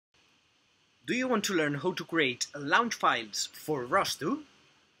Do you want to learn how to create launch files for ROS2?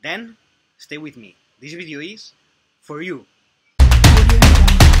 Then stay with me. This video is for you.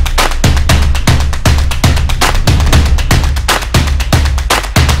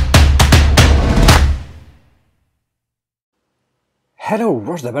 Hello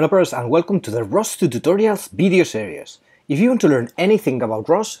ROS developers and welcome to the ROS2 tutorials video series. If you want to learn anything about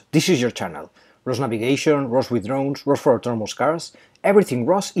ROS, this is your channel. ROS navigation, ROS with drones, ROS for autonomous cars, everything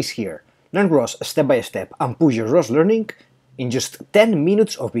ROS is here. Learn ROS step by step and push your ROS learning in just 10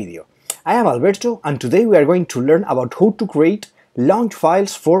 minutes of video. I am Alberto and today we are going to learn about how to create launch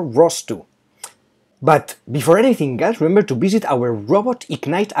files for ROS2. But before anything else, remember to visit our Robot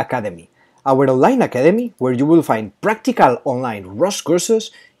Ignite Academy, our online academy where you will find practical online ROS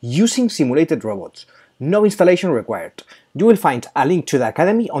courses using simulated robots. No installation required. You will find a link to the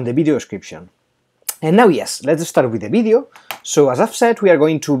academy on the video description. And now yes, let's start with the video. So as I've said, we are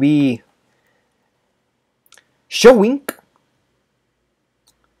going to be showing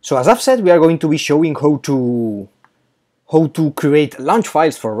how to create launch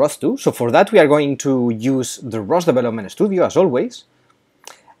files for ROS2. So for that we are going to use the ROS Development Studio as always.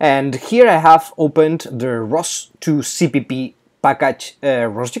 And here I have opened the ROS2 CPP package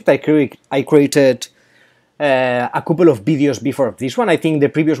project. I created a couple of videos before this one. I think the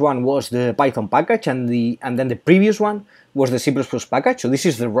previous one was the Python package and then the previous one was the C++ package. So this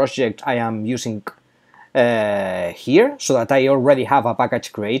is the project I am using here, so that I already have a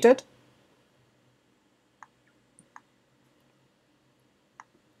package created.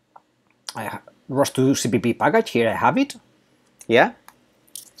 I have ROS2 CPP package, here I have it. Yeah.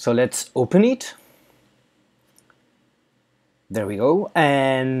 So let's open it. There we go.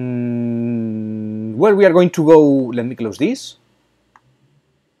 And well, we are going to go, let me close this.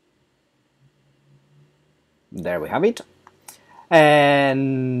 There we have it.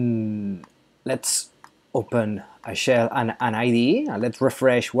 And let's open a shell and an IDE and let's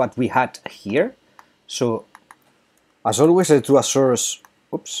refresh what we had here. So as always, let's do a source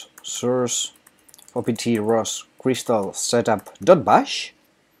opt ROS crystal setup.bash.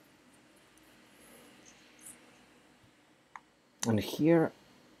 And here,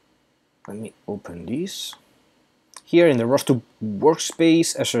 let me open this. Here in the ROS2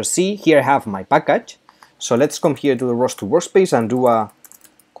 workspace SRC, here I have my package. So let's come here to the ROS2 workspace and do a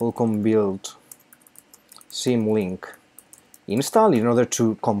Qualcomm build symlink install in order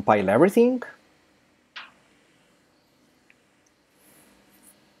to compile everything.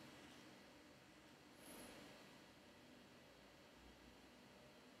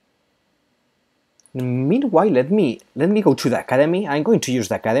 Meanwhile, let me go to the academy. I'm going to use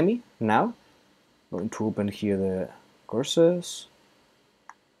the academy now. I'm going to open here the courses.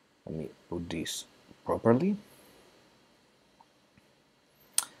 Let me put this properly.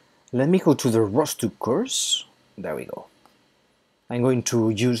 Let me go to the ROS2 course. There we go. I'm going to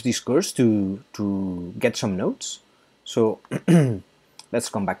use this course to get some notes. So let's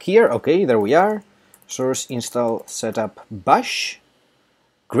come back here. Okay, there we are. Source install setup bash.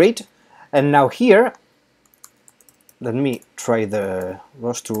 Great. And now here, let me try the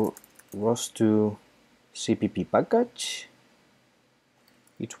ROS2 CPP package.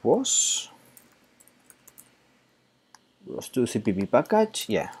 It was ROS2 CPP package,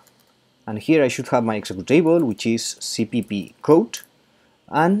 yeah. And here I should have my executable, which is CPP code.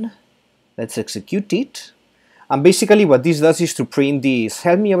 And let's execute it. And basically what this does is to print this,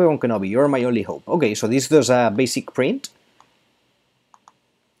 help me Obi-Wan Kenobi, you're my only hope. Okay, so this does a basic print.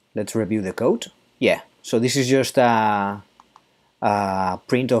 Let's review the code. Yeah, so this is just a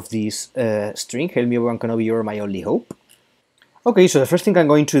print of this string, help me Obi-Wan Kenobi, you're my only hope. Okay, so the first thing I'm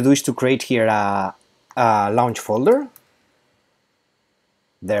going to do is to create here a launch folder.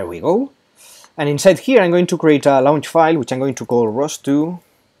 There we go. And inside here I'm going to create a launch file which I'm going to call ROS2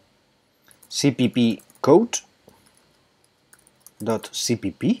 CPP code.cpp.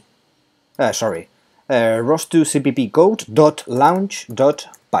 ROS2 CPP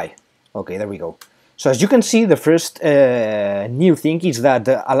code.launch.py. Okay, there we go. So as you can see, the first new thing is that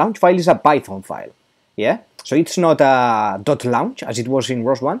a launch file is a Python file. Yeah, so it's not a .launch as it was in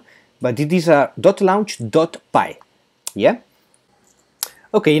ROS1, but it is a .launch.py. Yeah.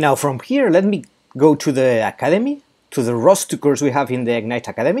 Okay, now from here, let me go to the academy, to the ROS2 course we have in the Ignite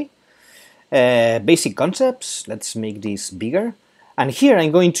Academy. Basic concepts. Let's make this bigger. And here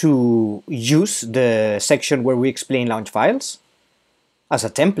I'm going to use the section where we explain launch files as a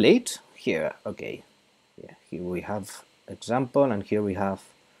template. Here, okay, yeah, here we have example, and here we have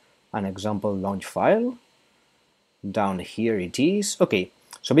an example launch file. Down here it is. Okay,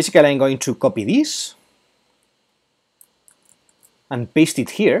 so basically I'm going to copy this and paste it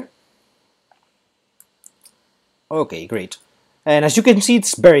here. Okay, great. And as you can see,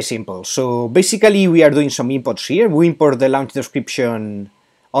 it's very simple. So basically we are doing some imports here. We import the launch description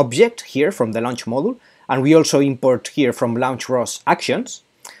object here from the launch module, and we also import here from launch ROS actions.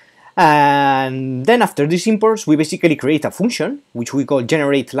 And then after these imports, we basically create a function which we call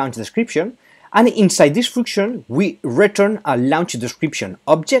generate launch description, and inside this function we return a launch description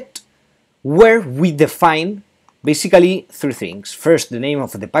object where we define basically three things. First, the name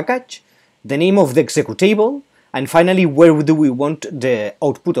of the package, the name of the executable, and finally where do we want the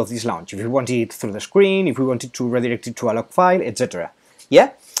output of this launch, if we want it through the screen, if we want it to redirect it to a log file, etc.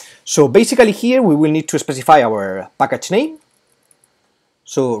 Yeah? So basically here we will need to specify our package name.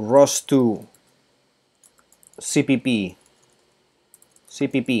 So ROS2 CPP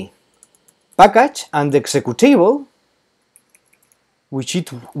package, and the executable, which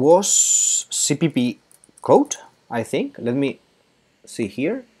it was CPP code, I think. Let me see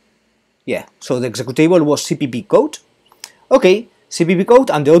here. Yeah, so the executable was CPP code. Okay, CPP code,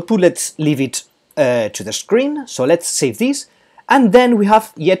 and the output, let's leave it to the screen. So let's save this. And then we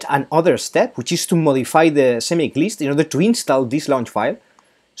have yet another step, which is to modify the CMake list in order to install this launch file.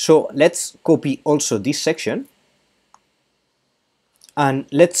 So let's copy also this section. And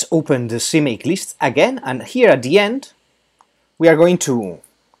let's open the CMake list again. And here at the end, we are going to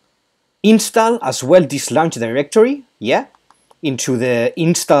install as well this launch directory, yeah, into this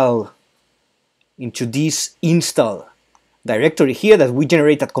install directory here that we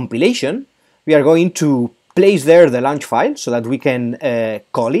generate at compilation. We are going to place there the launch file so that we can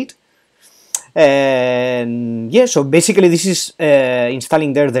call it. And yeah, so basically this is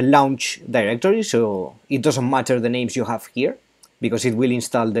installing there the launch directory, so it doesn't matter the names you have here because it will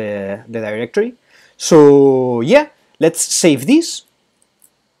install the directory. So yeah, let's save this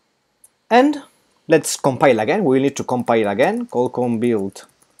and let's compile again. We will need to compile again. Qualcomm build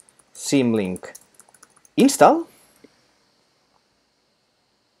symlink install.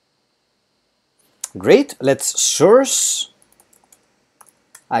 Great, let's source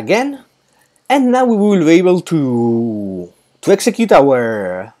again, and now we will be able to execute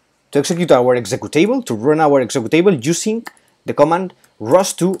our executable, to run our executable using the command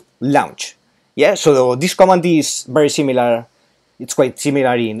ROS2 launch. Yeah, so this command is very similar. It's quite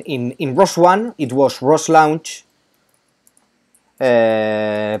similar in ROS1. It was ROS launch,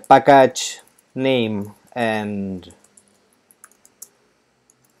 package name and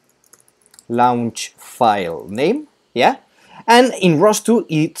launch file name, yeah, and in ROS2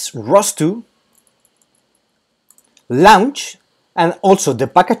 it's ROS2 launch and also the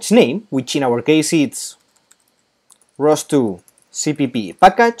package name, which in our case it's ROS2 CPP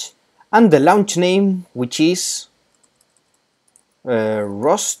package, and the launch name, which is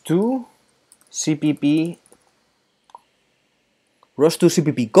ROS2 CPP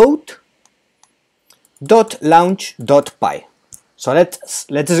code .launch.py. So let's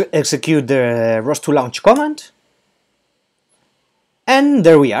execute the ROS2 launch command, and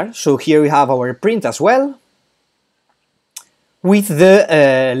there we are. So here we have our print as well with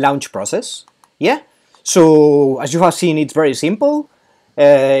the launch process. Yeah. So as you have seen, it's very simple.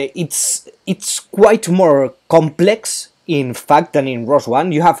 It's quite more complex, in fact, than in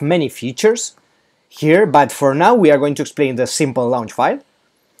ROS1. You have many features here, but for now we are going to explain the simple launch file,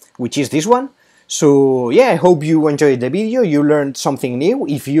 which is this one. So yeah, I hope you enjoyed the video, you learned something new.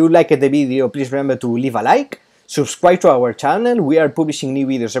 If you liked the video, please remember to leave a like, subscribe to our channel, we are publishing new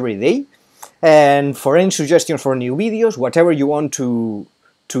videos every day. And for any suggestions for new videos, whatever you want to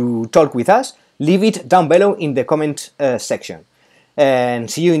talk with us, leave it down below in the comment section.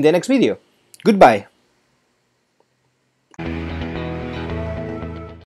 And see you in the next video. Goodbye!